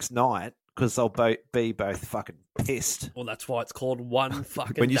the next night because they'll be both fucking pissed. Well, that's why it's called one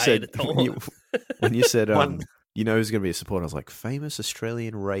fucking When you day said at a time. when you said One- you know who's going to be a supporter, I was like, famous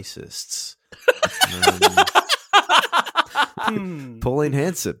Australian racists. Pauline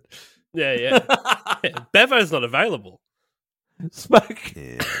Hanson. Yeah. Bevo's not available. Smoke.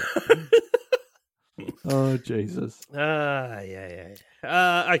 Yeah. Oh, Jesus. Yeah.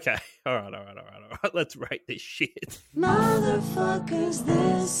 Okay. All right. Let's rate this shit. Motherfuckers,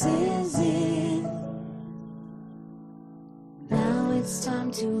 this is it. Now it's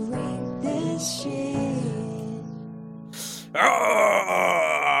time to rate this shit.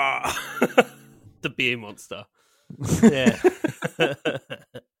 The beer monster. Yeah.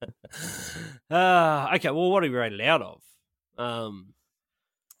 Okay, well, what are we rated out of? I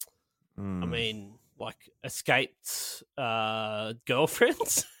mean, like, escaped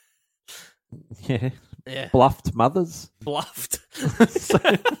girlfriends? Yeah. Yeah. Bluffed mothers. Bluffed.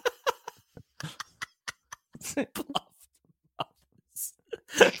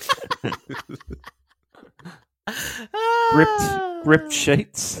 Ripped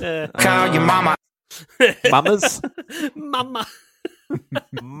sheets. Call your mama. Mamas. Mama.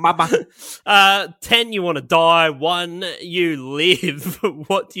 Mama. 10, you want to die. 1, you live.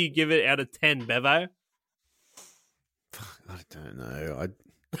 What do you give it out of 10, Bevo? I don't know.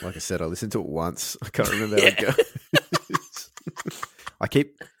 Like I said, I listened to it once. I can't remember how it goes. I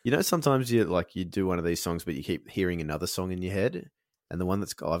keep, sometimes you do one of these songs, but you keep hearing another song in your head, and the one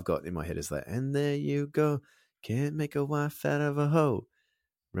I've got in my head is like, and there you go, can't make a wife out of a hoe.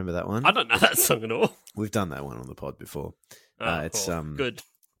 Remember that one? I don't know that song at all. We've done that one on the pod before. It's good.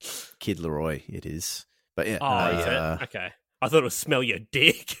 Kid Leroy. It is, but yeah. Oh, is it? Okay. I thought it was Smell Your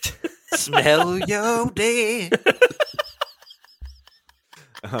Dick. Smell your dick.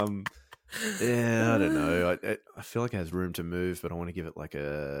 Yeah, I don't know. I feel like it has room to move, but I want to give it like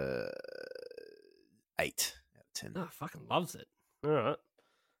a 8 out of 10. Oh, fucking loves it. All right.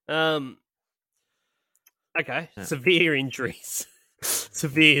 Okay. Yeah. Severe injuries.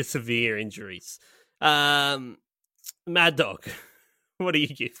 severe injuries. Mad Dog. What do you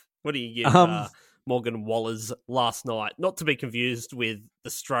give? Morgan Waller's Last Night? Not to be confused with the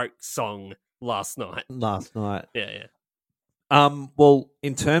Strokes song Last Night. Yeah. Well,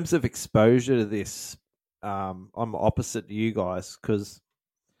 in terms of exposure to this, I'm opposite to you guys because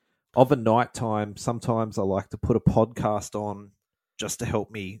of a nighttime, sometimes I like to put a podcast on just to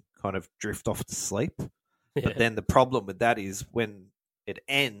help me kind of drift off to sleep. Yeah. But then the problem with that is when it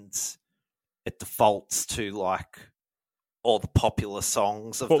ends, it defaults to like all the popular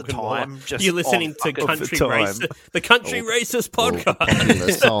songs of the time. Just you're listening to Country Racist, the Country Racist podcast. All the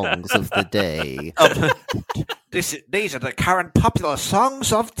popular songs of the day. These are the current popular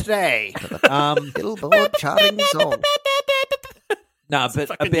songs of today. Billboard charting songs. No, but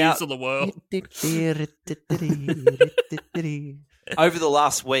fucking news of the world. Over the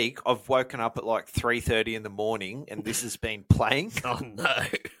last week, I've woken up at like 3:30 in the morning, and this has been playing. Oh no!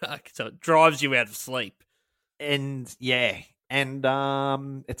 So it drives you out of sleep. And yeah, and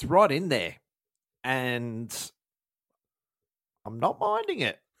it's right in there, and I'm not minding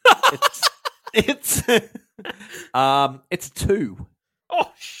it. It's 2.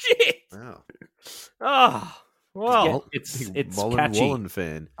 Oh shit! Wow. Oh well, it's Mullen catchy. Wallen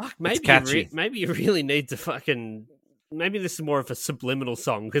fan. Maybe you really need to fucking. Maybe this is more of a subliminal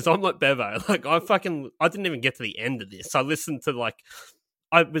song because I'm like Bevo. Like I didn't even get to the end of this. I listened to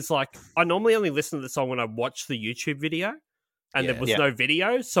I normally only listen to the song when I watch the YouTube video, and there was no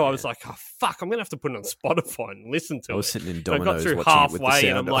video, so I was like, "Oh fuck, I'm gonna have to put it on Spotify and listen to it." I was sitting in Domino's I got through watching halfway, it with the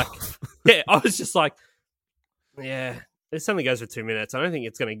sound and I'm off. like, I was just like, "Yeah, this only goes for 2 minutes. I don't think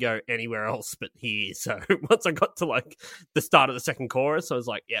it's gonna go anywhere else but here." So once I got to like the start of the second chorus, I was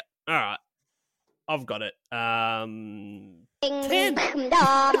like, "Yeah, all right, I've got it." 10. I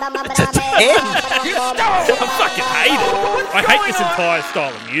fucking hate it. I hate this entire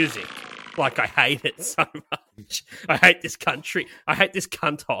style of music. Like, I hate it so much. I hate this country. I hate this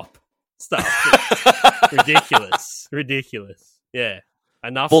cunt hop stuff. Ridiculous. Yeah.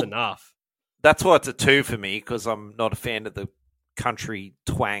 Enough's enough. That's why it's a 2 for me, because I'm not a fan of the country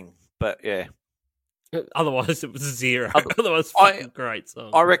twang. But yeah. Otherwise, it was a 0. Otherwise, fucking great song.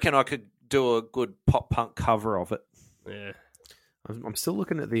 I reckon I could do a good pop punk cover of it. Yeah. I'm still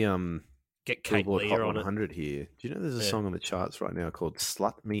looking at the Get Kate Billboard Lear Hot on 100 here. Do you know there's a song on the charts right now called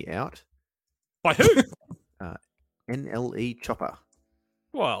 "Slut Me Out"? By who? NLE Chopper.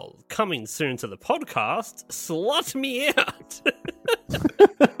 Well, coming soon to the podcast, Slut Me Out.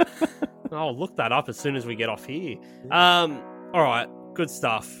 I'll look that up as soon as we get off here. All right, good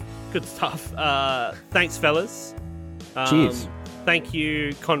stuff. Thanks, fellas. Cheers. Thank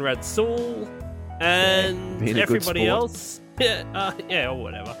you, Conrad Sewell, and everybody else. Yeah, or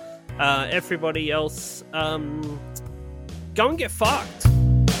whatever. Everybody else, go and get fucked.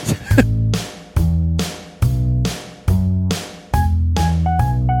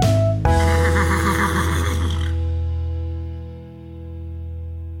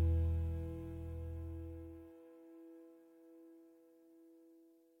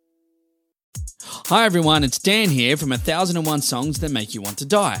 Hi everyone, it's Dan here from 1001 Songs That Make You Want to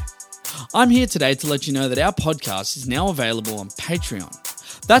Die. I'm here today to let you know that our podcast is now available on Patreon.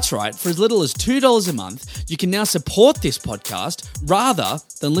 That's right, for as little as $2 a month, you can now support this podcast rather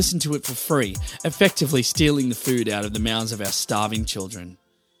than listen to it for free, effectively stealing the food out of the mouths of our starving children.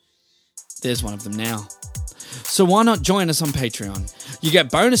 There's one of them now. So why not join us on Patreon? You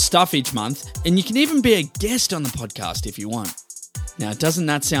get bonus stuff each month, and you can even be a guest on the podcast if you want. Now, doesn't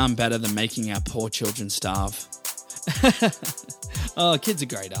that sound better than making our poor children starve? Oh, kids are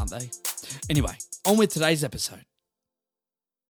great, aren't they? Anyway, on with today's episode.